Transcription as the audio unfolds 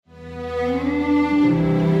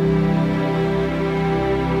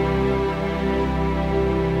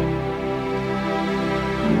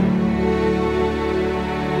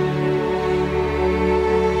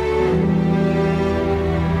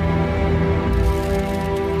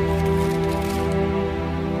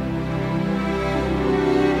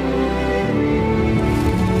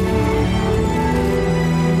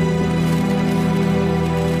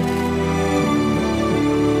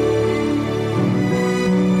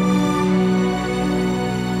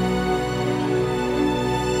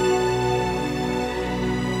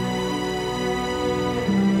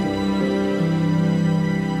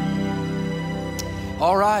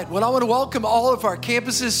right. Well, I want to welcome all of our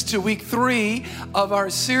campuses to week 3 of our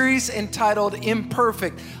series entitled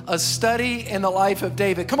Imperfect, a study in the life of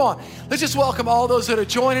David. Come on, let's just welcome all those that are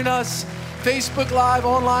joining us, Facebook Live,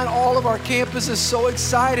 online, all of our campuses. So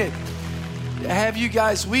excited to have you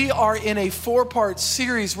guys. We are in a 4-part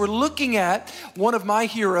series. We're looking at one of my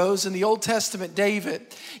heroes in the Old Testament, David.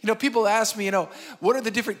 You know, people ask me, what are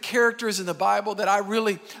the different characters in the Bible that I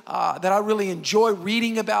really enjoy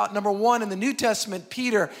reading about? Number 1 in the New Testament,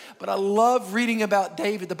 Peter, but I love reading about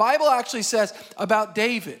David. The Bible actually says about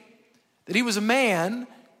David that he was a man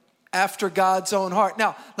after God's own heart.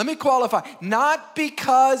 Now, let me qualify, not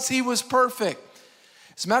because he was perfect.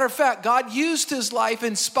 As a matter of fact, God used his life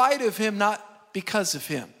in spite of him, not because of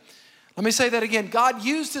him. Let me say that again. God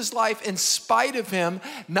used his life in spite of him,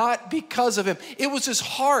 not because of him. It was his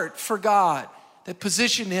heart for God that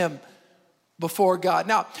positioned him before God.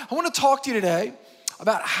 Now, I want to talk to you today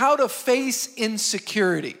about how to face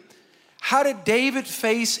insecurity. How did David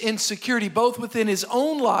face insecurity, both within his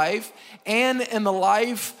own life and in the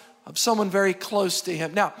life of someone very close to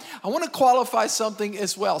him? Now, I want to qualify something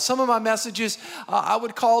as well. Some of my messages, I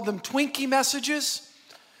would call them Twinkie messages.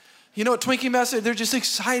 You know, a Twinkie message, they're just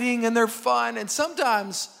exciting and they're fun. And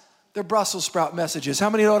sometimes they're Brussels sprout messages. How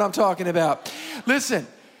many know what I'm talking about? Listen,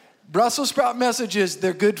 Brussels sprout messages,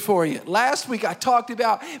 they're good for you. Last week I talked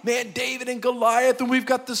about, David and Goliath, and we've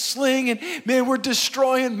got the sling, and we're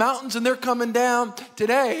destroying mountains and they're coming down.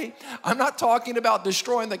 Today, I'm not talking about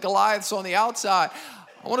destroying the Goliaths on the outside.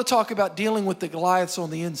 I want to talk about dealing with the Goliaths on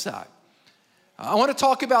the inside. I want to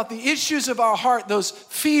talk about the issues of our heart, those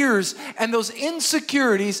fears and those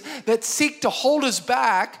insecurities that seek to hold us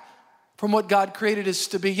back from what God created us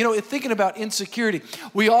to be. You know, thinking about insecurity,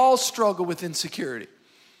 we all struggle with insecurity.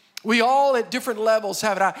 We all at different levels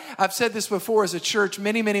have it. I've said this before as a church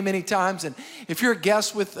many times. And if you're a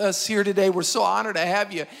guest with us here today, we're so honored to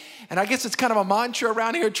have you. And I guess it's kind of a mantra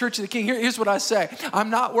around here at Church of the King. Here's what I say. I'm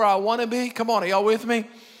not where I want to be. Come on, are y'all with me?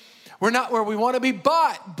 We're not where we want to be,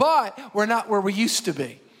 but we're not where we used to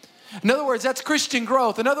be. In other words, that's Christian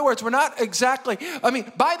growth. In other words, we're not exactly,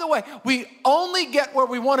 by the way, we only get where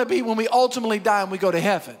we want to be when we ultimately die and we go to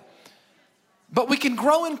heaven. But we can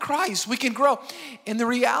grow in Christ. We can grow. And the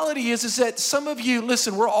reality is that some of you,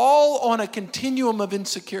 listen, we're all on a continuum of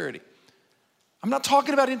insecurity. I'm not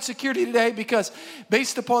talking about insecurity today because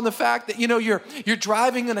based upon the fact that, you're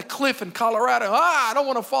driving in a cliff in Colorado. I don't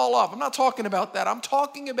want to fall off. I'm not talking about that. I'm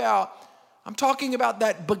talking about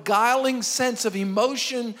that beguiling sense of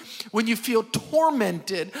emotion when you feel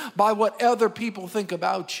tormented by what other people think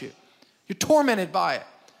about you. You're tormented by it.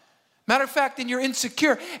 Matter of fact, then you're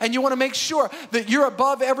insecure and you want to make sure that you're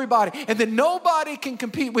above everybody and that nobody can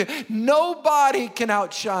compete with you. Nobody can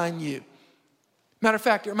outshine you. Matter of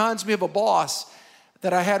fact, it reminds me of a boss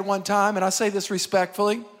that I had one time, and I say this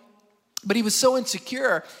respectfully, but he was so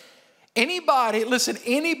insecure. Anybody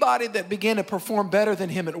that began to perform better than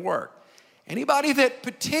him at work, anybody that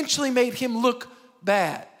potentially made him look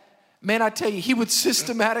bad, man, I tell you, he would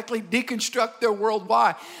systematically deconstruct their world.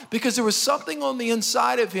 Why? Because there was something on the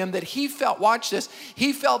inside of him that he felt, watch this,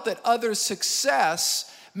 he felt that others'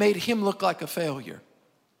 success made him look like a failure.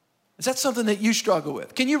 Is that something that you struggle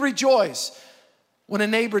with? Can you rejoice when a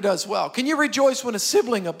neighbor does well? Can you rejoice when a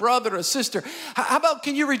sibling, a brother, a sister? How about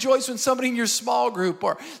can you rejoice when somebody in your small group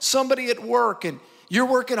or somebody at work and you're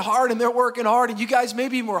working hard and they're working hard and you guys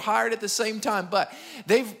maybe were hired at the same time, but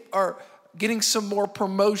they are getting some more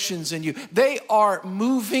promotions than you. They are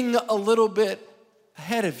moving a little bit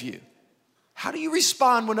ahead of you. How do you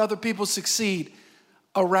respond when other people succeed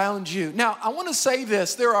around you? Now, I want to say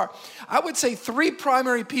this. There are, I would say, 3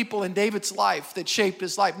 primary people in David's life that shaped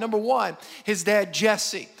his life. Number 1, his dad,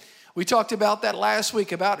 Jesse. We talked about that last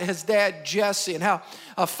week, about his dad, Jesse, and how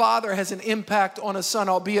a father has an impact on a son,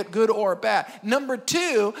 albeit good or bad. Number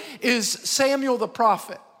 2 is Samuel the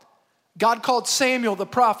prophet. God called Samuel the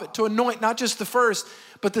prophet to anoint not just the first,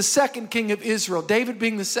 but the second king of Israel, David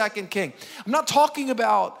being the second king. I'm not talking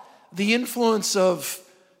about the influence of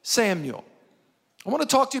Samuel. I want to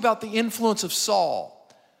talk to you about the influence of Saul,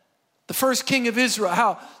 the first king of Israel,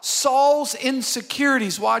 how Saul's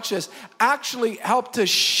insecurities, watch this, actually helped to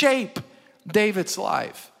shape David's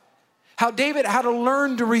life. How David had to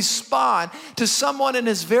learn to respond to someone in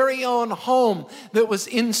his very own home that was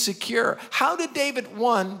insecure. How did David,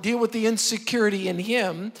 1, deal with the insecurity in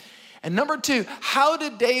him? And number 2, how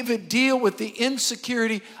did David deal with the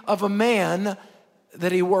insecurity of a man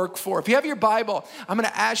that he worked for? If you have your Bible, I'm going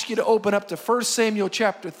to ask you to open up to 1 Samuel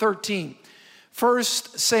chapter 13. 1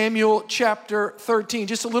 Samuel chapter 13,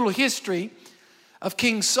 just a little history of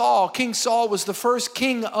King Saul. King Saul was the first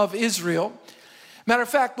king of Israel. Matter of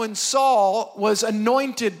fact, when Saul was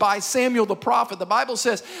anointed by Samuel the prophet, the Bible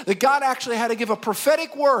says that God actually had to give a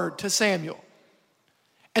prophetic word to Samuel.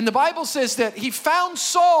 And the Bible says that he found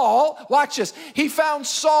Saul, watch this, he found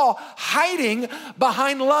Saul hiding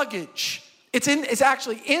behind luggage. It's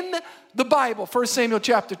actually in the Bible, 1 Samuel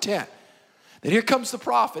chapter 10. That here comes the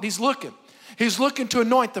prophet, he's looking to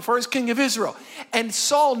anoint the first king of Israel. And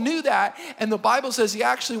Saul knew that, and the Bible says he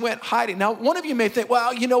actually went hiding. Now, one of you may think,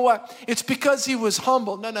 well, you know what? It's because he was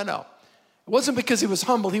humble. No. It wasn't because he was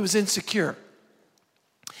humble, he was insecure.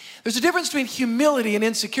 There's a difference between humility and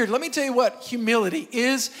insecurity. Let me tell you what humility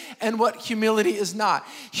is and what humility is not.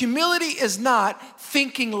 Humility is not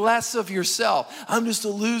thinking less of yourself. I'm just a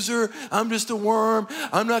loser. I'm just a worm.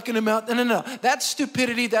 I'm not going to mount. No. That's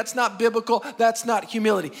stupidity. That's not biblical. That's not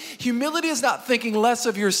humility. Humility is not thinking less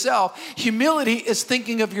of yourself. Humility is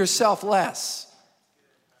thinking of yourself less.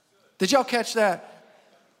 Did y'all catch that?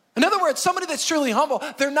 In other words, somebody that's truly humble,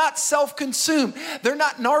 they're not self-consumed. They're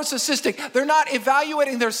not narcissistic. They're not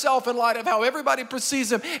evaluating their self in light of how everybody perceives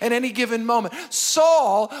them at any given moment.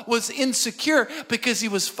 Saul was insecure because he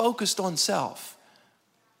was focused on self.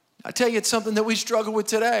 I tell you, it's something that we struggle with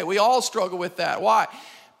today. We all struggle with that. Why?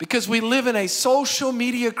 Because we live in a social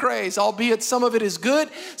media craze, albeit some of it is good,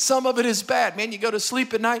 some of it is bad. Man, you go to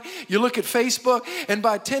sleep at night, you look at Facebook, and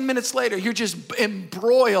by 10 minutes later, you're just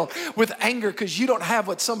embroiled with anger because you don't have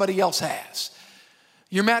what somebody else has.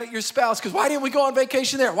 You're mad at your spouse because why didn't we go on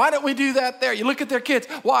vacation there? Why don't we do that there? You look at their kids.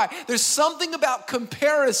 Why? There's something about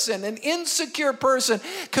comparison. An insecure person,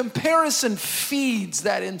 comparison feeds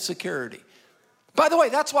that insecurity. By the way,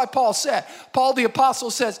 that's why Paul the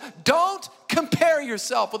apostle says, don't compare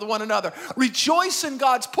yourself with one another. Rejoice in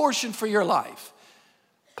God's portion for your life.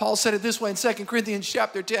 Paul said it this way in 2 Corinthians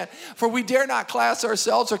chapter 10. For we dare not class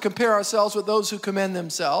ourselves or compare ourselves with those who commend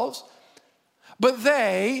themselves. But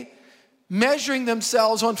they, measuring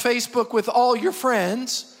themselves on Facebook with all your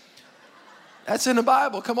friends. That's in the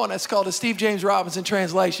Bible. Come on, that's called a Steve James Robinson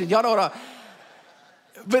translation. Y'all know what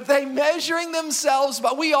But they measuring themselves,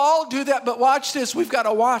 but we all do that. But watch this, we've got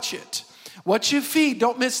to watch it. What you feed,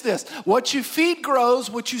 don't miss this. What you feed grows,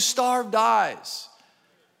 what you starve dies.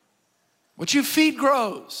 What you feed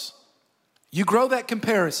grows. You grow that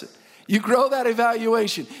comparison. You grow that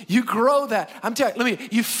evaluation. You grow that. I'm telling you,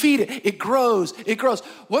 you feed it. It grows. It grows.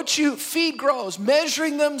 What you feed grows,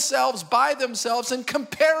 measuring themselves by themselves and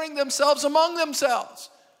comparing themselves among themselves.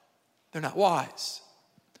 They're not wise.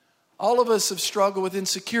 All of us have struggled with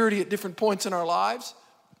insecurity at different points in our lives.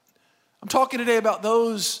 I'm talking today about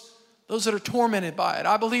those that are tormented by it.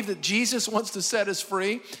 I believe that Jesus wants to set us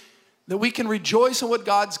free, that we can rejoice in what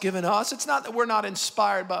God's given us. It's not that we're not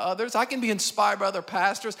inspired by others. I can be inspired by other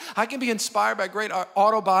pastors. I can be inspired by great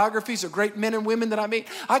autobiographies or great men and women that I meet.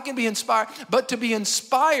 I can be inspired, but to be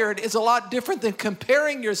inspired is a lot different than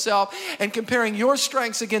comparing yourself and comparing your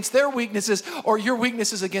strengths against their weaknesses or your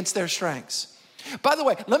weaknesses against their strengths. By the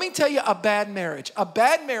way, let me tell you a bad marriage. A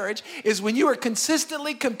bad marriage is when you are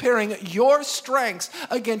consistently comparing your strengths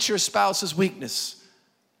against your spouse's weakness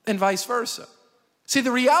and vice versa. See,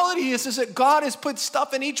 the reality is that God has put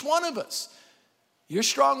stuff in each one of us. You're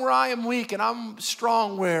strong where I am weak, and I'm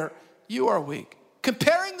strong where you are weak.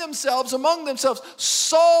 Comparing themselves among themselves.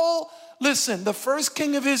 Saul, listen, the first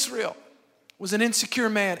king of Israel was an insecure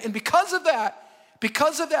man. And because of that,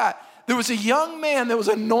 there was a young man that was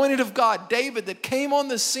anointed of God, David, that came on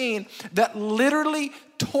the scene that literally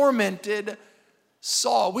tormented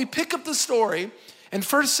Saul. We pick up the story in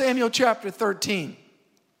 1 Samuel chapter 13.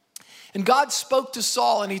 And God spoke to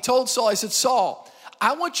Saul and he told Saul, he said, Saul,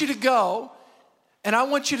 I want you to go and I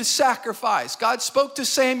want you to sacrifice. God spoke to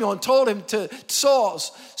Samuel and told him to Saul,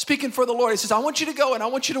 speaking for the Lord. He says, I want you to go and I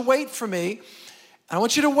want you to wait for me. And I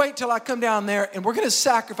want you to wait till I come down there and we're going to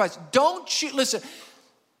sacrifice. Don't you, listen,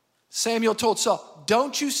 Samuel told Saul,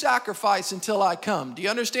 don't you sacrifice until I come. Do you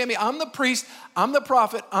understand me? I'm the priest. I'm the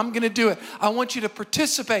prophet. I'm going to do it. I want you to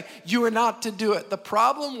participate. You are not to do it. The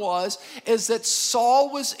problem is that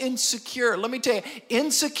Saul was insecure. Let me tell you,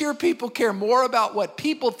 insecure people care more about what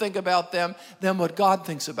people think about them than what God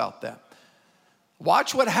thinks about them.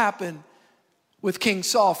 Watch what happened with King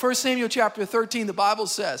Saul. 1 Samuel chapter 13, the Bible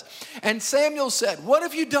says, and Samuel said, what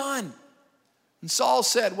have you done? And Saul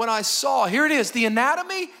said, when I saw, here it is, the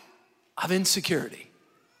anatomy of insecurity.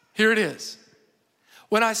 Here it is.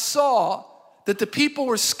 When I saw that the people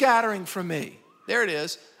were scattering from me, there it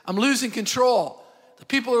is, I'm losing control. The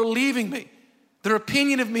people are leaving me. Their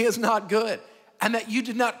opinion of me is not good. And that you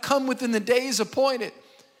did not come within the days appointed.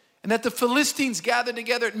 And that the Philistines gathered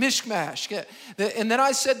together at Mishmash. And then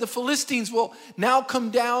I said, the Philistines will now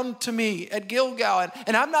come down to me at Gilgal.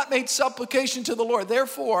 And I've not made supplication to the Lord.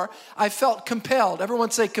 Therefore, I felt compelled.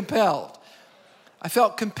 Everyone say compelled. I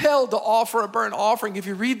felt compelled to offer a burnt offering. If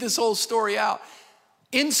you read this whole story out,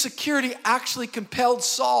 insecurity actually compelled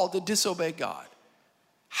Saul to disobey God.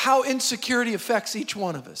 How insecurity affects each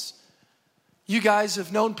one of us. You guys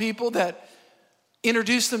have known people that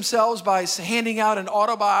introduce themselves by handing out an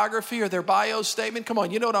autobiography or their bio statement. Come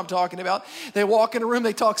on, you know what I'm talking about. They walk in a room,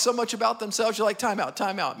 they talk so much about themselves. You're like, time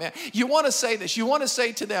out, man. You want to say this. You want to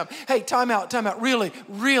say to them, hey, time out.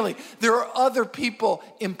 Really, there are other people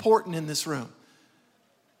important in this room.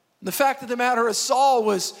 The fact of the matter is Saul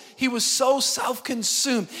was so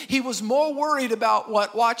self-consumed. He was more worried about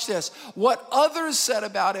what others said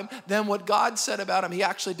about him than what God said about him. He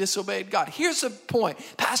actually disobeyed God. Here's the point.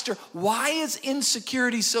 Pastor, why is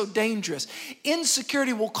insecurity so dangerous?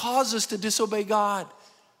 Insecurity will cause us to disobey God.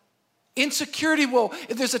 Insecurity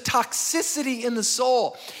if there's a toxicity in the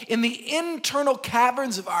soul, in the internal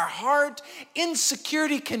caverns of our heart,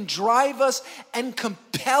 insecurity can drive us and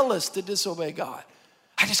compel us to disobey God.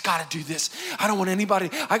 I just got to do this. I don't want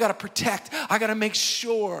anybody. I got to protect. I got to make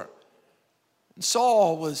sure. And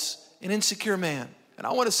Saul was an insecure man. And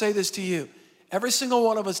I want to say this to you. Every single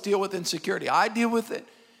one of us deal with insecurity. I deal with it.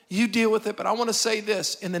 You deal with it. But I want to say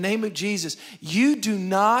this in the name of Jesus. You do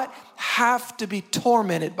not have to be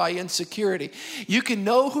tormented by insecurity. You can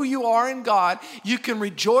know who you are in God. You can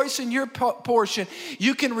rejoice in your portion.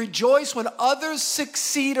 You can rejoice when others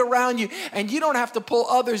succeed around you. And you don't have to pull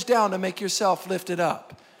others down to make yourself lifted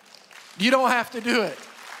up. You don't have to do it.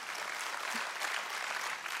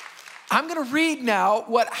 I'm going to read now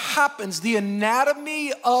what happens. The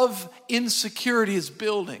anatomy of insecurity is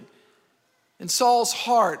building in Saul's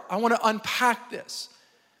heart. I want to unpack this.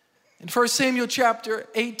 In 1 Samuel chapter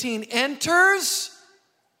 18, enters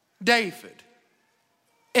David.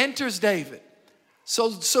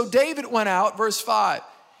 So David went out, verse 5,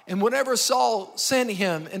 and whenever Saul sent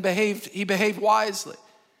him and he behaved wisely.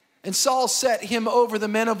 And Saul set him over the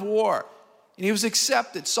men of war, and he was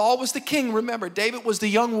accepted. Saul was the king, remember. David was the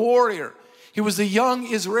young warrior. He was the young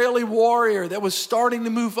Israeli warrior that was starting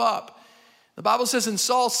to move up. The Bible says, and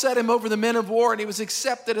Saul set him over the men of war, and he was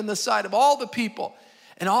accepted in the sight of all the people,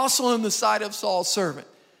 and also in the sight of Saul's servant.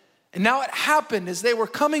 And now it happened as they were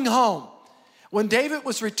coming home, when David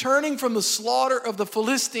was returning from the slaughter of the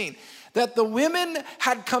Philistine, that the women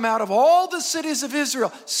had come out of all the cities of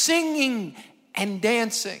Israel, singing and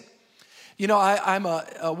dancing. You know, I'm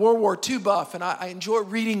a World War II buff, and I enjoy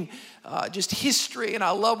reading just history, and I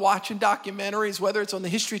love watching documentaries, whether it's on the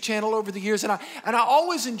History Channel over the years. And I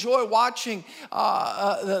always enjoy watching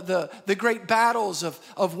the great battles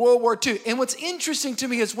of World War II. And what's interesting to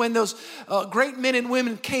me is when those great men and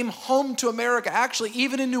women came home to America, actually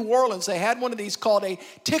even in New Orleans, they had one of these called a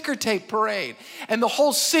ticker tape parade. And the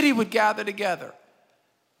whole city would gather together.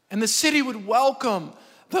 And the city would welcome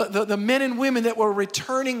the men and women that were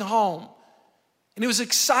returning home. And it was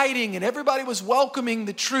exciting, and everybody was welcoming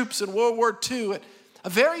the troops in World War II. A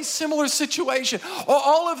very similar situation.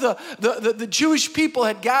 All of the Jewish people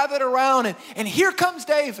had gathered around, and here comes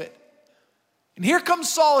David. And here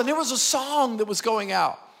comes Saul, and there was a song that was going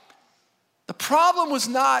out. The problem was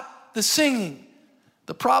not the singing.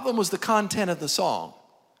 The problem was the content of the song.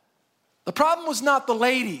 The problem was not the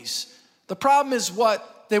ladies. The problem is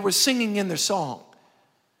what they were singing in their song.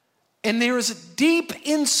 And there was a deep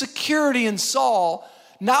insecurity in Saul,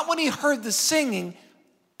 not when he heard the singing,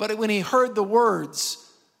 but when he heard the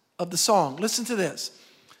words of the song. Listen to this.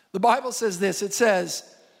 The Bible says this. It says,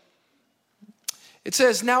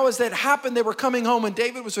 now as that happened, they were coming home, and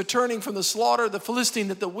David was returning from the slaughter of the Philistine,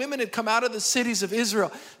 that the women had come out of the cities of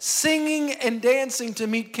Israel, singing and dancing to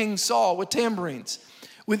meet King Saul with tambourines,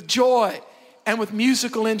 with joy, and with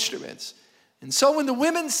musical instruments. And so when the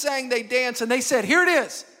women sang, they danced, and they said, here it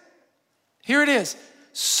is. Here it is.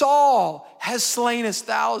 Saul has slain his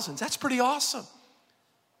thousands. That's pretty awesome.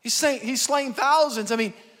 He's slain thousands. I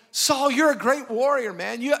mean, Saul, you're a great warrior,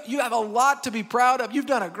 man. You have a lot to be proud of. You've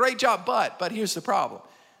done a great job. But here's the problem.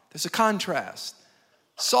 There's a contrast.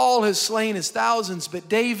 Saul has slain his thousands, but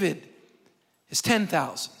David is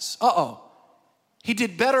 10,000s. He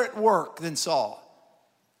did better at work than Saul.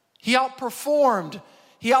 He outperformed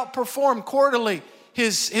quarterly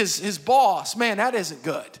his boss. Man, that isn't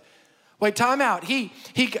good. Wait, time out. He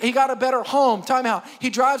got a better home. Time out.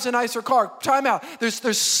 He drives a nicer car. Time out.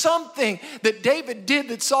 There's something that David did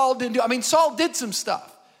that Saul didn't do. I mean, Saul did some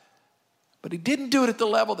stuff, but he didn't do it at the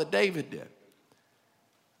level that David did.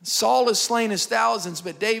 Saul has slain his thousands,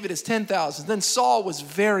 but David is 10,000. Then Saul was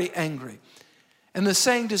very angry. And the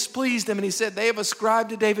saying displeased him, and he said, they have ascribed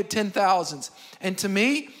to David 10,000s, and to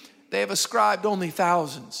me they have ascribed only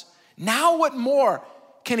thousands. Now what more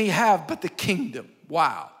can he have but the kingdom?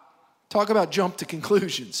 Wow. Talk about jump to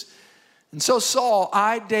conclusions. And so Saul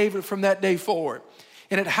eyed David from that day forward.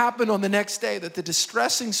 And it happened on the next day that the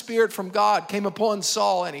distressing spirit from God came upon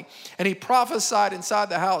Saul, and he prophesied inside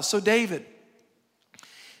the house. So David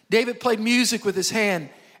played music with his hand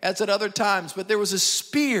as at other times, but there was a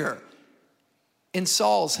spear in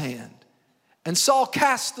Saul's hand. And Saul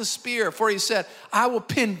cast the spear, for he said, I will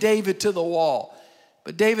pin David to the wall.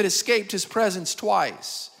 But David escaped his presence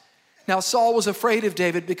twice. Now Saul was afraid of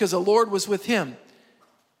David because the Lord was with him,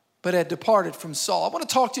 but had departed from Saul. I want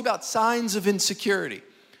to talk to you about signs of insecurity.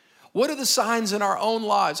 What are the signs in our own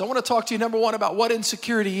lives? I want to talk to you, number one, about what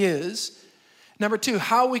insecurity is. Number two,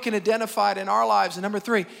 how we can identify it in our lives. And number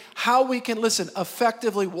three, how we can,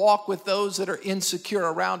 effectively walk with those that are insecure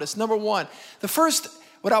around us. Number one, the first,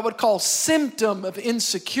 what I would call symptom of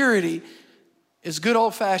insecurity is good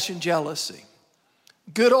old-fashioned jealousy.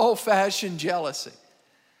 Good old-fashioned jealousy.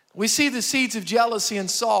 We see the seeds of jealousy in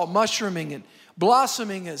Saul mushrooming and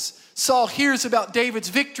blossoming as Saul hears about David's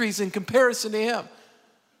victories in comparison to him.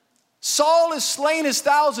 Saul has slain his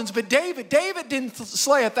thousands, but David didn't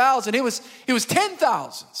slay 1,000. It was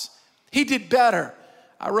 10,000s. He did better.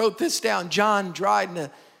 I wrote this down. John Dryden,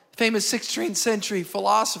 a famous 16th century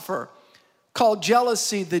philosopher, called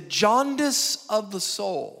jealousy the jaundice of the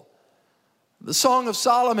soul. The Song of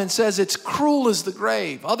Solomon says it's cruel as the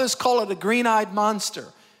grave. Others call it a green-eyed monster.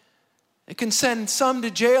 It can send some to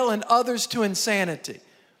jail and others to insanity.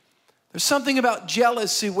 There's something about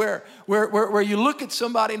jealousy where you look at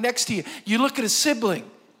somebody next to you. You look at a sibling.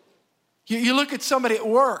 You look at somebody at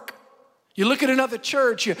work. You look at another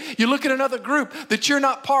church. You look at another group that you're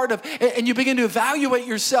not part of. And you begin to evaluate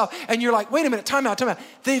yourself. And you're like, wait a minute, time out.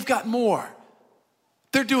 They've got more.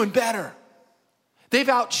 They're doing better. They've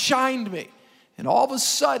outshined me. And all of a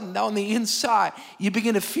sudden, on the inside, you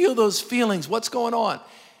begin to feel those feelings. What's going on?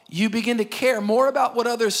 You begin to care more about what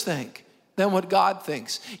others think than what God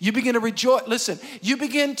thinks. You begin to rejoice. Listen, you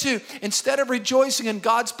begin to, instead of rejoicing in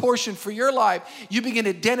God's portion for your life, you begin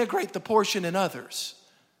to denigrate the portion in others.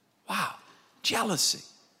 Wow. Jealousy.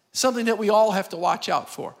 Something that we all have to watch out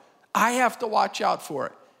for. I have to watch out for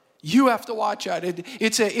it. You have to watch out.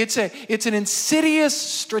 It's an insidious,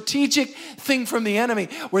 strategic thing from the enemy,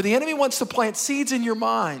 where the enemy wants to plant seeds in your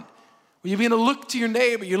mind. Where you begin to look to your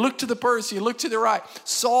neighbor, you look to the person, you look to the right.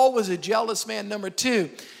 Saul was a jealous man. Number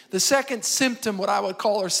two, the second symptom, what I would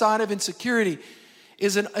call or sign of insecurity,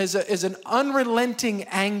 is an unrelenting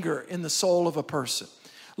anger in the soul of a person.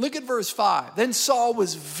 Look at verse 5. Then Saul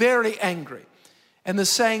was very angry, and the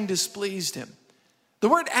saying displeased him. The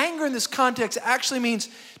word anger in this context actually means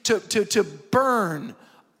to burn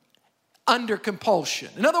under compulsion.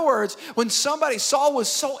 In other words, Saul was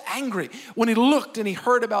so angry when he looked and he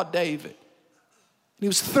heard about David. He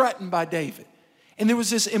was threatened by David. And there was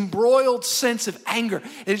this embroiled sense of anger.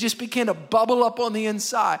 It just began to bubble up on the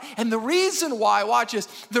inside. And the reason why, watch this,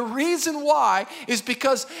 the reason why is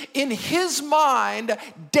because in his mind,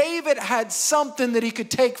 David had something that he could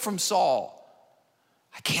take from Saul.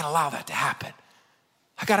 I can't allow that to happen.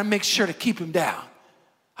 I got to make sure to keep him down.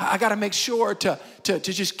 I got to make sure to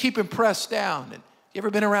just keep him pressed down. And you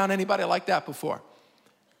ever been around anybody like that before?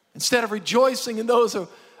 Instead of rejoicing in those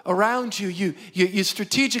around you, you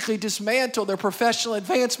strategically dismantle their professional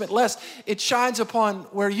advancement lest it shines upon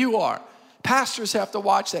where you are. Pastors have to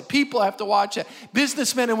watch that. People have to watch that.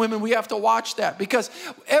 Businessmen and women, we have to watch that, because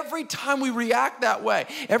every time we react that way,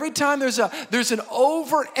 every time there's an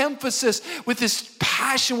overemphasis with this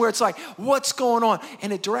passion where it's like, what's going on?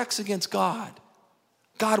 And it directs against God.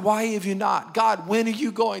 God, why have you not? God, when are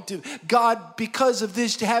you going to? God, because of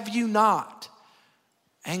this, have you not?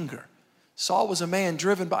 Anger. Saul was a man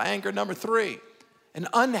driven by anger. Number three, an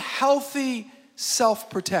unhealthy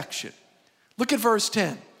self-protection. Look at verse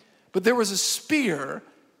 10. But there was a spear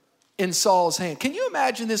in Saul's hand. Can you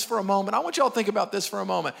imagine this for a moment? I want you all to think about this for a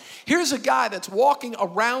moment. Here's a guy that's walking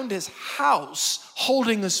around his house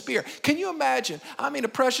holding a spear. Can you imagine? I mean, a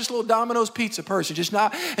precious little Domino's pizza person you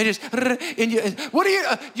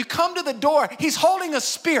come to the door, he's holding a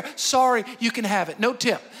spear. Sorry, you can have it. No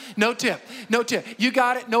tip. You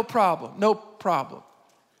got it, no problem. You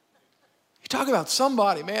talk about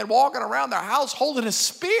somebody, man, walking around their house holding a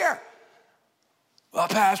spear. Well,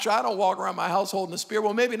 Pastor, I don't walk around my house holding a spear.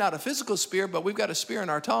 Well, maybe not a physical spear, but we've got a spear in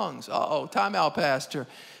our tongues. Uh-oh, time out, Pastor.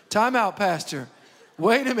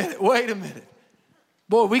 Wait a minute.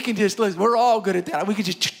 Boy, we can just, listen, we're all good at that. We can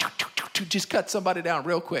just cut somebody down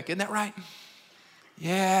real quick. Isn't that right?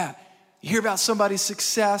 Yeah. You hear about somebody's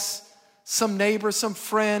success, some neighbor, some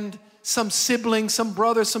friend, some sibling, some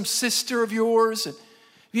brother, some sister of yours. And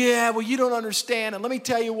yeah, well, you don't understand. And let me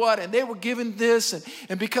tell you what, and they were given this,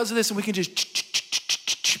 and because of this, and we can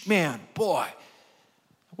just, man, boy.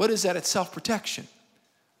 What is that? It's self-protection.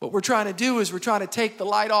 What we're trying to do is we're trying to take the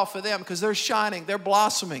light off of them because they're shining, they're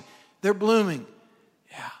blossoming, they're blooming.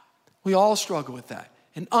 Yeah, we all struggle with that.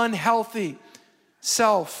 An unhealthy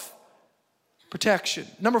self-protection.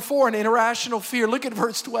 Number 4, an irrational fear. Look at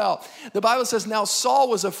verse 12. The Bible says, now Saul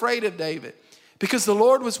was afraid of David because the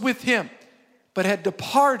Lord was with him, but had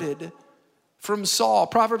departed from Saul.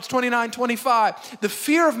 Proverbs 29:25. The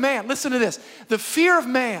fear of man, listen to this. The fear of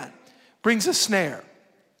man brings a snare.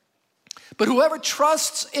 But whoever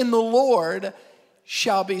trusts in the Lord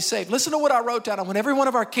shall be saved. Listen to what I wrote down. I want every one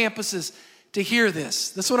of our campuses to hear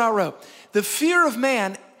this. This is what I wrote. The fear of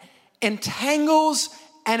man entangles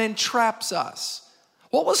and entraps us.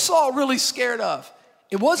 What was Saul really scared of?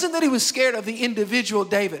 It wasn't that he was scared of the individual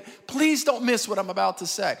David. Please don't miss what I'm about to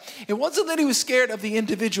say. It wasn't that he was scared of the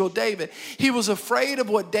individual David. He was afraid of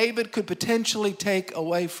what David could potentially take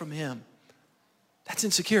away from him. That's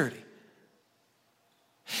insecurity.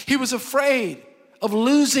 He was afraid of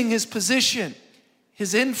losing his position,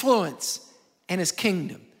 his influence, and his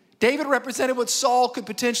kingdom. David represented what Saul could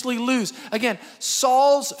potentially lose. Again,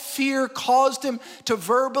 Saul's fear caused him to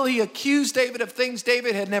verbally accuse David of things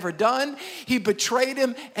David had never done. He betrayed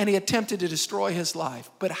him and he attempted to destroy his life.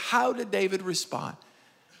 But how did David respond?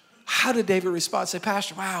 How did David respond? Say,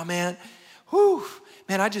 Pastor, wow, man, whew.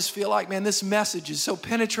 Man, I just feel like, man, this message is so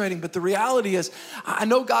penetrating. But the reality is, I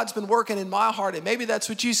know God's been working in my heart. And maybe that's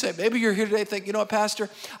what you say. Maybe you're here today thinking, you know what, Pastor,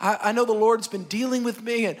 I know the Lord's been dealing with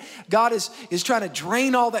me. And God is trying to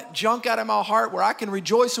drain all that junk out of my heart where I can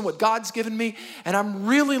rejoice in what God's given me. And I'm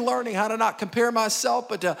really learning how to not compare myself,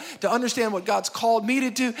 but to understand what God's called me to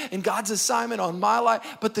do and God's assignment on my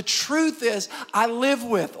life. But the truth is, I live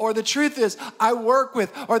with, or the truth is, I work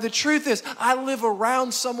with, or the truth is, I live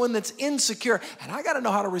around someone that's insecure. And I got to know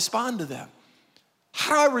how to respond to them.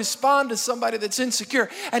 How do I respond to somebody that's insecure?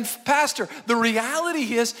 And Pastor, the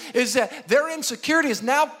reality is that their insecurity has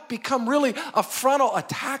now become really a frontal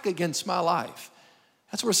attack against my life.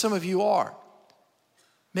 That's where some of you are.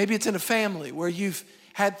 Maybe it's in a family where you've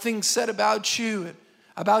had things said about you and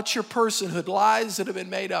about your personhood, lies that have been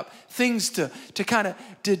made up, things to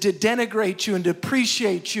denigrate you and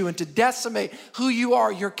depreciate you and to decimate who you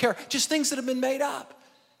are, your character, just things that have been made up.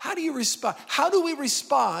 How do you respond? How do we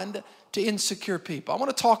respond to insecure people? I want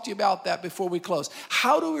to talk to you about that before we close.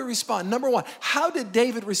 How do we respond? Number 1, how did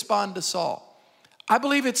David respond to Saul? I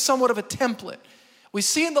believe it's somewhat of a template. We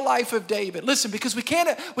see in the life of David. Listen, because we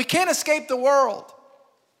can't escape the world.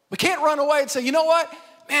 We can't run away and say, you know what?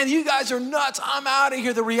 Man, you guys are nuts. I'm out of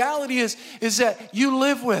here. The reality is that you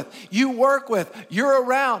live with, you work with, you're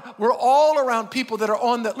around. We're all around people that are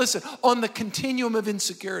on the continuum of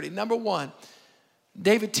insecurity. Number 1,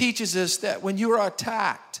 David teaches us that when you are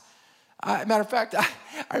attacked, matter of fact,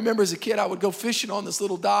 I remember as a kid, I would go fishing on this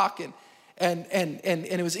little dock and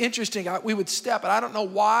it was interesting. We would step, and I don't know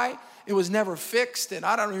why it was never fixed, and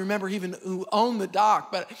I don't remember even who owned the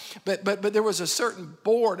dock, but there was a certain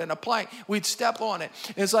board and a plank. We'd step on it.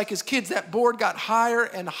 It's like as kids, that board got higher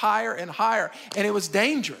and higher and higher, and it was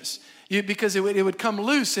dangerous. Because it would come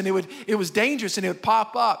loose and it was dangerous and it would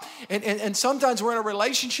pop up. And sometimes we're in a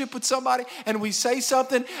relationship with somebody and we say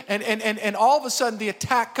something and all of a sudden the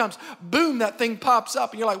attack comes. Boom, that thing pops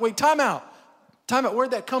up and you're like, wait, time out.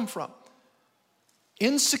 Where'd that come from?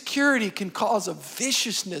 Insecurity can cause a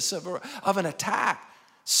viciousness of an attack.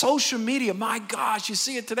 Social media, my gosh, you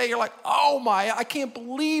see it today. You're like, oh my, I can't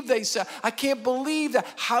believe they said, I can't believe that.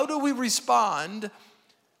 How do we respond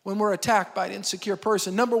when we're attacked by an insecure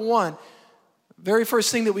person? Number 1, very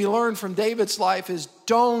first thing that we learn from David's life is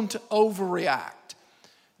don't overreact.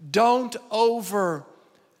 Don't overreact.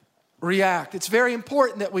 It's very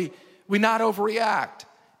important that we not overreact.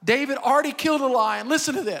 David already killed a lion.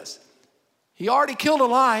 Listen to this. He already killed a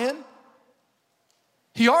lion.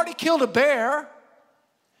 He already killed a bear.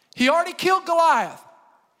 He already killed Goliath.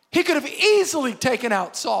 He could have easily taken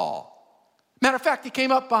out Saul. Matter of fact, he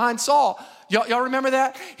came up behind Saul. Y'all remember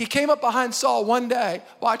that? He came up behind Saul one day.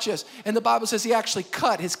 Watch this. And the Bible says he actually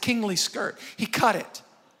cut his kingly skirt. He cut it.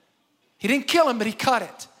 He didn't kill him, but he cut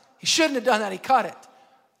it. He shouldn't have done that. He cut it.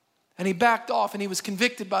 And he backed off and he was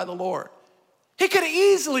convicted by the Lord. He could have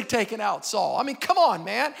easily taken out Saul. I mean, come on,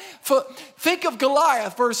 man. Think of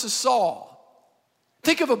Goliath versus Saul.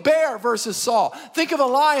 Think of a bear versus Saul. Think of a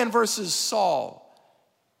lion versus Saul.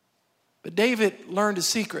 But David learned a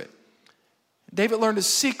secret. David learned a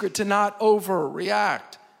secret to not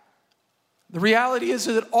overreact. The reality is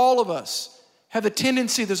that all of us have the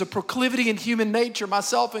tendency, there's a proclivity in human nature,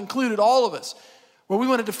 myself included, all of us, where we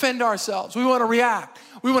want to defend ourselves. We want to react.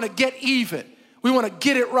 We want to get even. We want to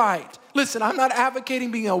get it right. Listen, I'm not advocating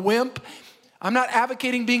being a wimp. I'm not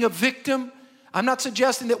advocating being a victim. I'm not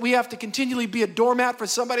suggesting that we have to continually be a doormat for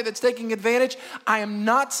somebody that's taking advantage. I am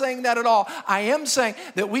not saying that at all. I am saying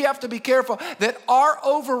that we have to be careful that our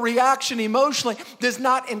overreaction emotionally does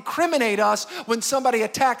not incriminate us when somebody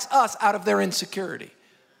attacks us out of their insecurity.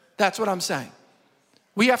 That's what I'm saying.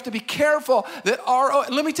 We have to be careful that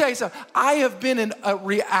let me tell you something. I have been a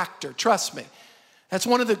reactor, trust me. That's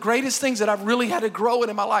one of the greatest things that I've really had to grow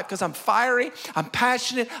in my life because I'm fiery, I'm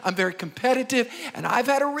passionate, I'm very competitive, and I've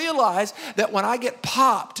had to realize that when I get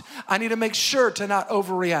popped, I need to make sure to not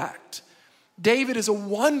overreact. David is a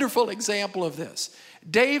wonderful example of this.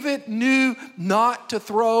 David knew not to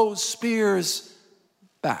throw spears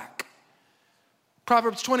back.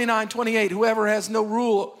 Proverbs 29:28, whoever has no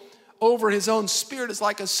rule over his own spirit is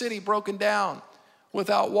like a city broken down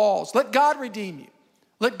without walls. Let God redeem you.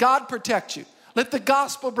 Let God protect you. Let the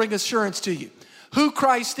gospel bring assurance to you. Who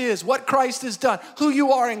Christ is, what Christ has done, who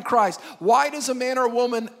you are in Christ. Why does a man or a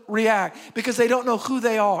woman react? Because they don't know who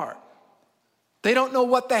they are. They don't know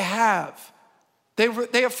what they have.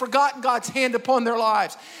 They have forgotten God's hand upon their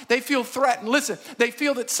lives. They feel threatened. Listen, they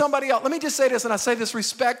feel that somebody else, let me just say this, and I say this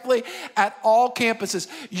respectfully at all campuses.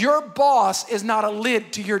 Your boss is not a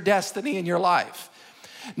lid to your destiny in your life.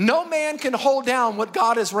 No man can hold down what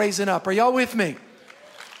God is raising up. Are y'all with me?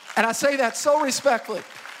 And I say that so respectfully.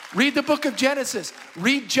 Read the book of Genesis.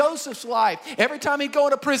 Read Joseph's life. Every time he'd go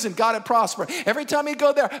into prison, God would prosper. Every time he'd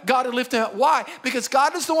go there, God would lift him up. Why? Because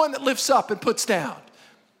God is the one that lifts up and puts down.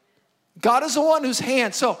 God is the one whose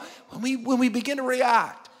hand. So when we begin to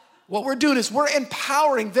react, what we're doing is we're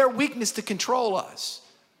empowering their weakness to control us.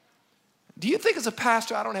 Do you think as a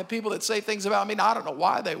pastor, I don't have people that say things about me? Now, I don't know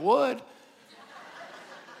why they would.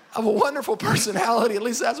 I have a wonderful personality. At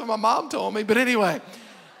least that's what my mom told me. But anyway,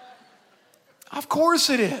 of course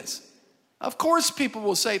it is. Of course people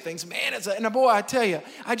will say things. Man, and boy, I tell you,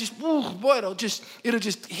 it'll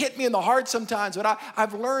just hit me in the heart sometimes. But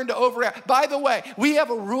I've learned to overreact. By the way, we have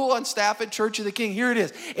a rule on staff at Church of the King. Here it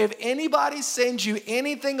is. If anybody sends you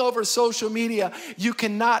anything over social media, you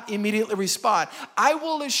cannot immediately respond. I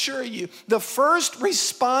will assure you, the first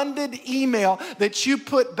responded email that you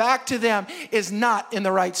put back to them is not in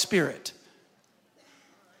the right spirit.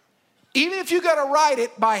 Even if you got to write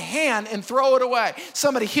it by hand and throw it away.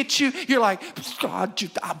 Somebody hits you, you're like,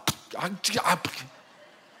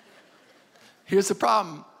 here's the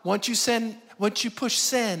problem. Once you push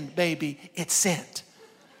send, baby, it's sent.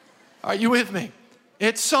 Are you with me?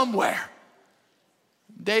 It's somewhere.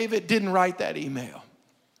 David didn't write that email.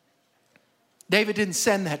 David didn't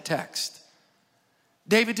send that text.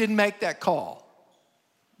 David didn't make that call.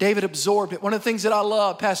 David absorbed it. One of the things that I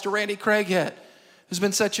love, Pastor Randy Craighead, who's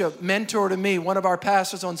been such a mentor to me, one of our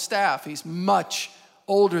pastors on staff. He's much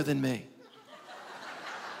older than me.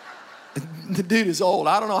 The dude is old.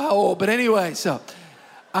 I don't know how old, but anyway, so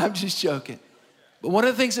I'm just joking. But one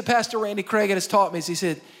of the things that Pastor Randy Craig has taught me is he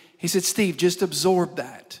said, Steve, just absorb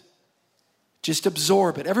that. Just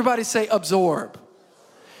absorb it. Everybody say absorb.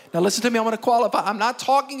 Now listen to me, I want to qualify. I'm not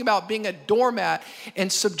talking about being a doormat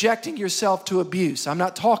and subjecting yourself to abuse. I'm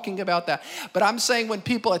not talking about that. But I'm saying when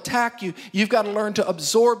people attack you, you've got to learn to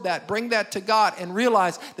absorb that, bring that to God, and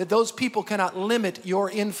realize that those people cannot limit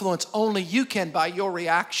your influence. Only you can by your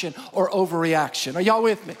reaction or overreaction. Are y'all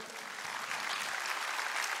with me?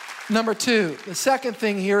 Number two, the second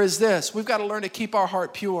thing here is this. We've got to learn to keep our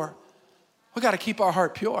heart pure. We've got to keep our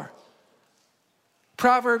heart pure.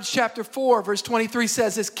 Proverbs chapter 4, verse 23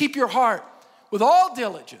 says this, keep your heart with all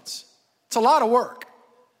diligence. It's a lot of work.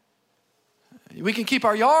 We can keep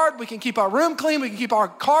our yard, we can keep our room clean, we can keep our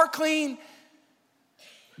car clean,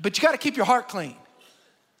 but you got to keep your heart clean.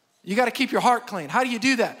 You got to keep your heart clean. How do you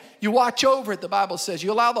do that? You watch over it, the Bible says.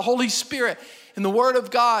 You allow the Holy Spirit and the Word of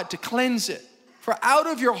God to cleanse it. For out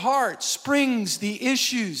of your heart springs the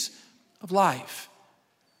issues of life.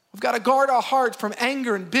 We've got to guard our heart from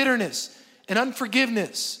anger and bitterness and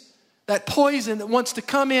unforgiveness, that poison that wants to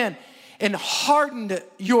come in and harden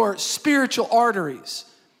your spiritual arteries.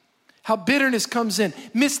 How bitterness comes in,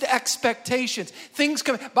 missed expectations, things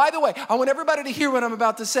come. By the way, I want everybody to hear what I'm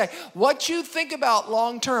about to say. What you think about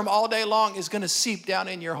long term all day long is going to seep down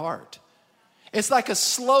in your heart. It's like a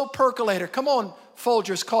slow percolator. Come on,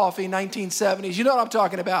 Folgers Coffee, 1970s. You know what I'm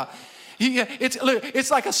talking about.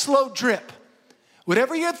 It's like a slow drip.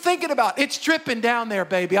 Whatever you're thinking about, it's dripping down there,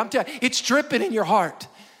 baby. I'm telling you, it's dripping in your heart.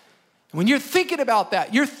 When you're thinking about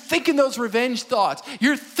that, you're thinking those revenge thoughts.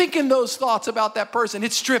 You're thinking those thoughts about that person.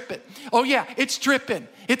 It's dripping. Oh yeah, it's dripping.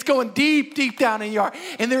 It's going deep, deep down in your heart.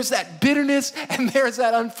 And there's that bitterness and there's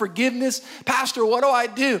that unforgiveness. Pastor, what do I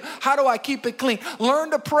do? How do I keep it clean?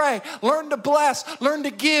 Learn to pray. Learn to bless. Learn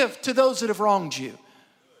to give to those that have wronged you.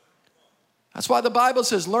 That's why the Bible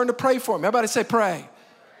says, learn to pray for them. Everybody say pray.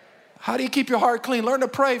 How do you keep your heart clean? Learn to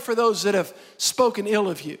pray for those that have spoken ill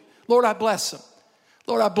of you. Lord, I bless them.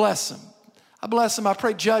 Lord, I bless them. I bless them. I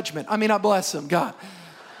pray judgment. I bless them, God.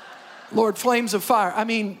 Lord, flames of fire.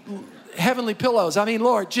 Heavenly pillows.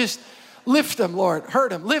 Lord, just lift them, Lord. Hurt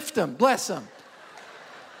them. Lift them. Bless them.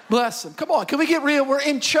 Bless them. Come on. Can we get real? We're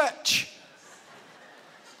in church.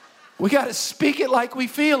 We got to speak it like we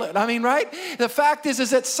feel it. Right? The fact is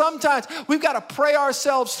that sometimes we've got to pray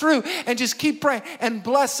ourselves through and just keep praying and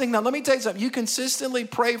blessing them. Let me tell you something. You consistently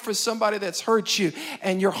pray for somebody that's hurt you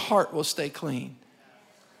and your heart will stay clean.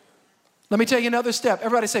 Let me tell you another step.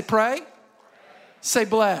 Everybody say pray. Say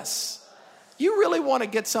bless. You really want to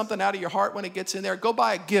get something out of your heart when it gets in there? Go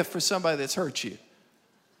buy a gift for somebody that's hurt you.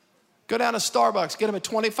 Go down to Starbucks, get them a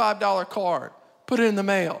 $25 card. Put it in the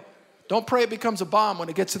mail. Don't pray it becomes a bomb when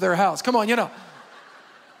it gets to their house. Come on,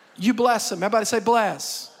 You bless them. Everybody say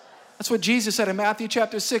bless. That's what Jesus said in Matthew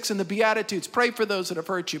chapter 6 in the Beatitudes. Pray for those that have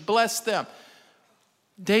hurt you. Bless them.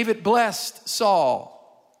 David blessed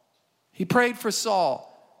Saul. He prayed for Saul.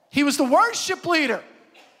 He was the worship leader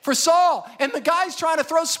for Saul, and the guy's trying to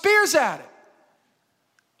throw spears at him.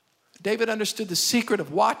 David understood the secret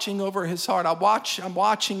of watching over his heart. I'm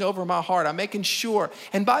watching over my heart. I'm making sure.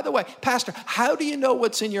 And by the way, Pastor, how do you know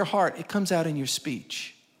what's in your heart? It comes out in your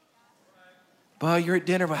speech. Well, you're at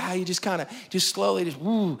dinner, but how you just kind of, just slowly,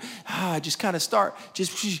 just kind of start,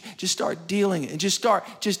 just start dealing and just start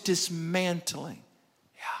just dismantling.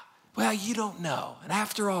 Well, you don't know. And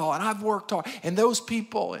after all, and I've worked hard. And those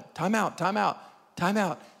people, and time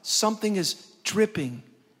out. Something is dripping.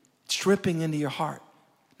 It's dripping into your heart.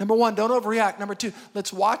 Number one, don't overreact. Number two,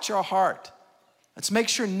 let's watch our heart. Let's make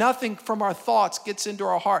sure nothing from our thoughts gets into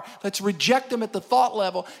our heart. Let's reject them at the thought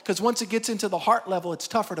level, because once it gets into the heart level, it's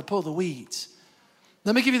tougher to pull the weeds.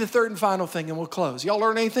 Let me give you the third and final thing, and we'll close. Y'all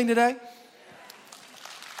learn anything today?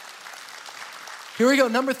 Here we go.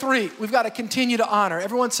 Number 3, we've got to continue to honor.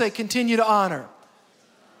 Everyone say continue to honor.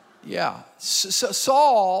 Yeah. So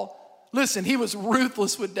Saul, listen, he was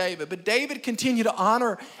ruthless with David, but David continued to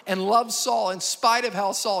honor and love Saul in spite of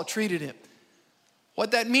how Saul treated him.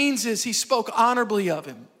 What that means is he spoke honorably of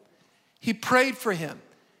him. He prayed for him.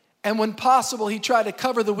 And when possible, he tried to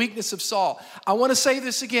cover the weakness of Saul. I want to say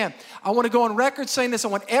this again. I want to go on record saying this. I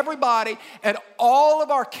want everybody at all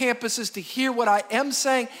of our campuses to hear what I am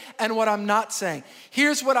saying and what I'm not saying.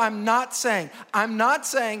 Here's what I'm not saying. I'm not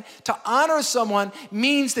saying to honor someone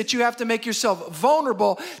means that you have to make yourself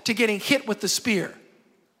vulnerable to getting hit with the spear.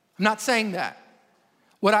 I'm not saying that.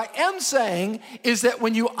 What I am saying is that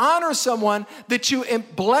when you honor someone, that you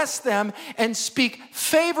bless them and speak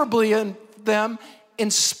favorably in them in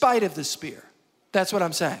spite of the spear. That's what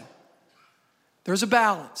I'm saying. There's a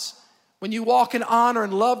balance. When you walk in honor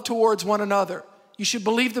and love towards one another, you should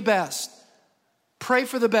believe the best. Pray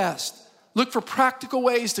for the best. Look for practical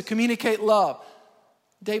ways to communicate love.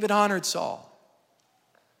 David honored Saul.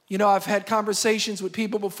 I've had conversations with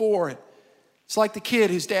people before, and it's like the kid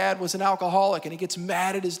whose dad was an alcoholic, and he gets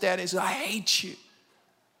mad at his dad and he says, I hate you.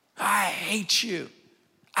 I hate you.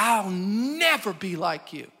 I'll never be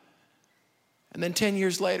like you. And then 10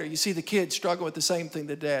 years later, you see the kid struggle with the same thing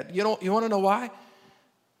that dad. You want to know why?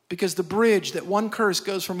 Because the bridge that one curse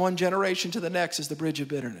goes from one generation to the next is the bridge of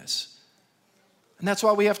bitterness. And that's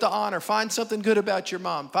why we have to honor. Find something good about your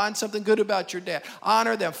mom. Find something good about your dad.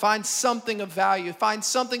 Honor them. Find something of value. Find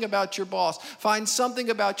something about your boss. Find something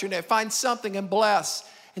about your neighbor. Find something and bless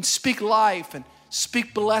and speak life and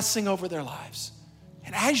speak blessing over their lives.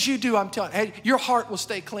 And as you do, I'm telling you, your heart will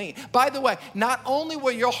stay clean. By the way, not only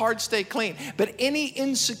will your heart stay clean, but any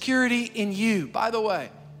insecurity in you. By the way,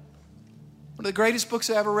 one of the greatest books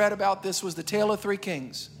I ever read about this was The Tale of Three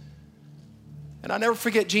Kings. And I'll never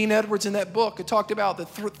forget Gene Edwards in that book. It talked about the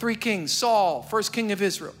three kings. Saul, first king of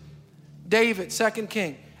Israel. David, second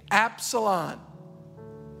king. Absalom,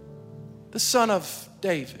 the son of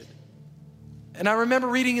David. And I remember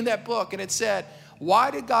reading in that book, and it said,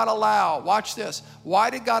 why did God allow, watch this,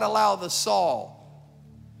 why did God allow the Saul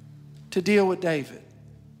to deal with David?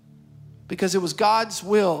 Because it was God's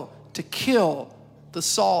will to kill the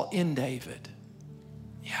Saul in David.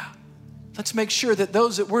 Yeah. Let's make sure that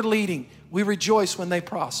those that we're leading, we rejoice when they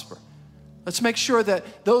prosper. Let's make sure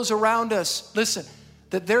that those around us, listen,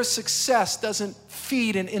 that their success doesn't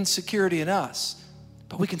feed an insecurity in us,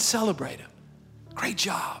 but we can celebrate them. Great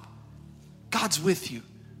job. God's with you.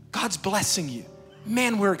 God's blessing you.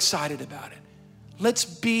 Man, we're excited about it. Let's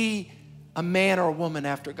be a man or a woman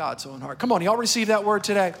after God's own heart. Come on, y'all receive that word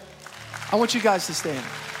today? I want you guys to stand.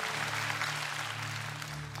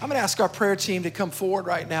 I'm going to ask our prayer team to come forward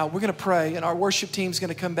right now. We're going to pray, and our worship team's going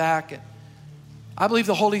to come back. And I believe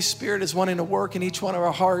the Holy Spirit is wanting to work in each one of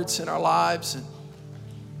our hearts and our lives. And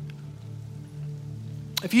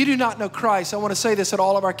if you do not know Christ, I want to say this at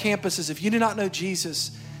all of our campuses. If you do not know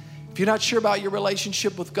Jesus, if you're not sure about your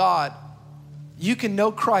relationship with God, you can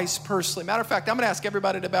know Christ personally. Matter of fact, I'm going to ask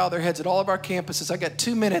everybody to bow their heads at all of our campuses. I got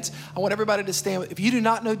 2 minutes. I want everybody to stand. If you do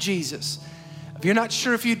not know Jesus, if you're not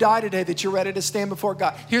sure if you die today that you're ready to stand before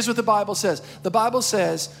God, here's what the Bible says. The Bible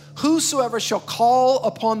says, whosoever shall call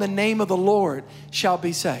upon the name of the Lord shall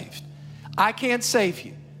be saved. I can't save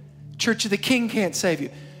you. Church of the King can't save you.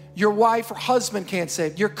 Your wife or husband can't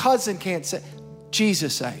save you. Your cousin can't save you.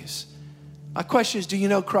 Jesus saves. My question is, do you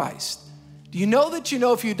know Christ? Do you know that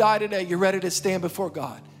if you die today, you're ready to stand before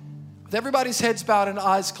God? With everybody's heads bowed and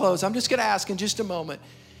eyes closed, I'm just going to ask in just a moment.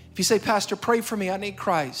 If you say, Pastor, pray for me, I need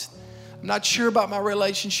Christ. I'm not sure about my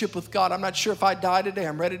relationship with God. I'm not sure if I die today,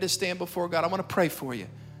 I'm ready to stand before God. I want to pray for you.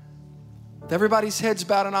 With everybody's heads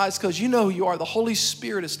bowed and eyes closed, you know who you are. The Holy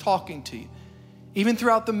Spirit is talking to you. Even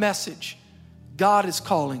throughout the message, God is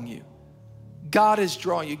calling you. God is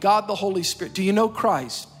drawing you. God, the Holy Spirit. Do you know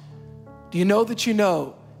Christ? Do you know that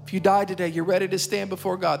if you die today, you're ready to stand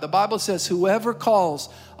before God? The Bible says, whoever calls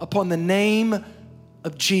upon the name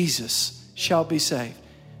of Jesus shall be saved.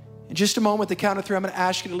 In just a moment, the count of 3, I'm going to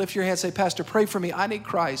ask you to lift your hand and say, Pastor, pray for me. I need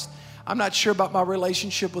Christ. I'm not sure about my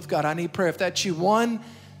relationship with God. I need prayer. If that's you, 1,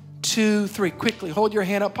 2, 3. Quickly, hold your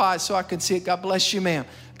hand up high so I can see it. God bless you, ma'am.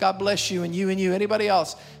 God bless you and you and you. Anybody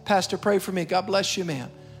else? Pastor, pray for me. God bless you, ma'am.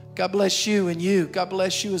 God bless you and you. God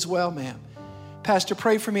bless you as well, ma'am. Pastor,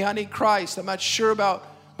 pray for me. I need Christ. I'm not sure about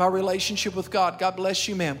my relationship with God. God bless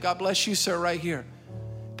you, ma'am. God bless you, sir, right here.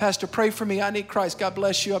 Pastor, pray for me. I need Christ. God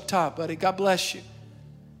bless you up top, buddy. God bless you.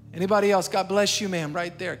 Anybody else? God bless you, ma'am,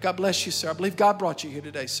 right there. God bless you, sir. I believe God brought you here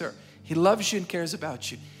today, sir. He loves you and cares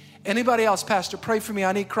about you. Anybody else? Pastor, pray for me.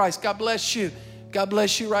 I need Christ. God bless you. God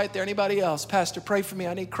bless you right there. Anybody else? Pastor, pray for me.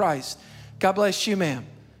 I need Christ. God bless you, ma'am.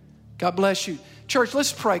 God bless you. Church,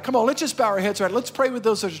 let's pray. Come on, let's just bow our heads right. Let's pray with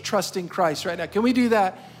those that are trusting Christ right now. Can we do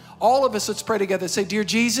that? All of us, let's pray together. Say, dear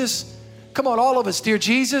Jesus, come on, all of us. Dear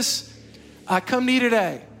Jesus, I come to you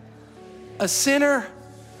today, a sinner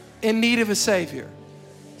in need of a Savior.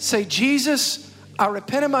 Say, Jesus, I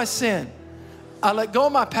repent of my sin. I let go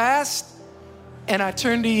of my past, and I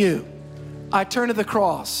turn to you. I turn to the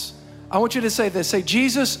cross. I want you to say this. Say,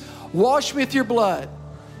 Jesus, wash me with your blood.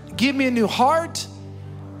 Give me a new heart,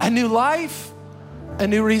 a new life, a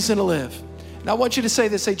new reason to live. And I want you to say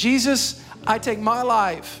this. Say, Jesus, I take my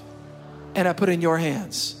life and I put it in your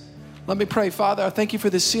hands. Let me pray. Father, I thank you for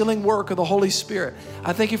the sealing work of the Holy Spirit.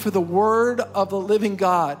 I thank you for the word of the living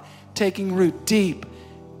God taking root deep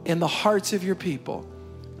in the hearts of your people.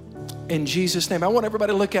 In Jesus' name. I want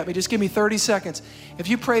everybody to look at me. Just give me 30 seconds. If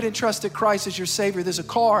you prayed and trusted Christ as your Savior, there's a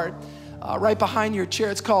card right behind your chair.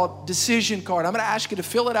 It's called Decision Card. I'm going to ask you to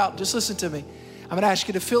fill it out. Just listen to me. I'm going to ask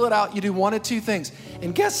you to fill it out. You do one of two things.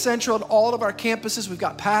 In Guest Central at all of our campuses, we've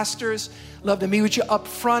got pastors. Love to meet with you up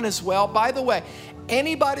front as well. By the way,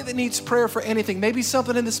 anybody that needs prayer for anything, maybe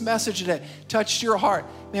something in this message today touched your heart.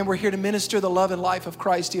 Man, we're here to minister the love and life of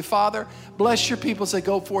Christ to you. Father, bless your people as they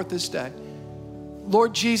go forth this day.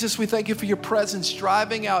 Lord Jesus, we thank you for your presence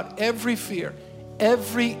driving out every fear,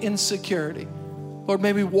 every insecurity. Lord,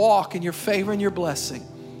 may we walk in your favor and your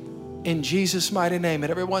blessing. In Jesus' mighty name.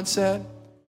 And everyone said...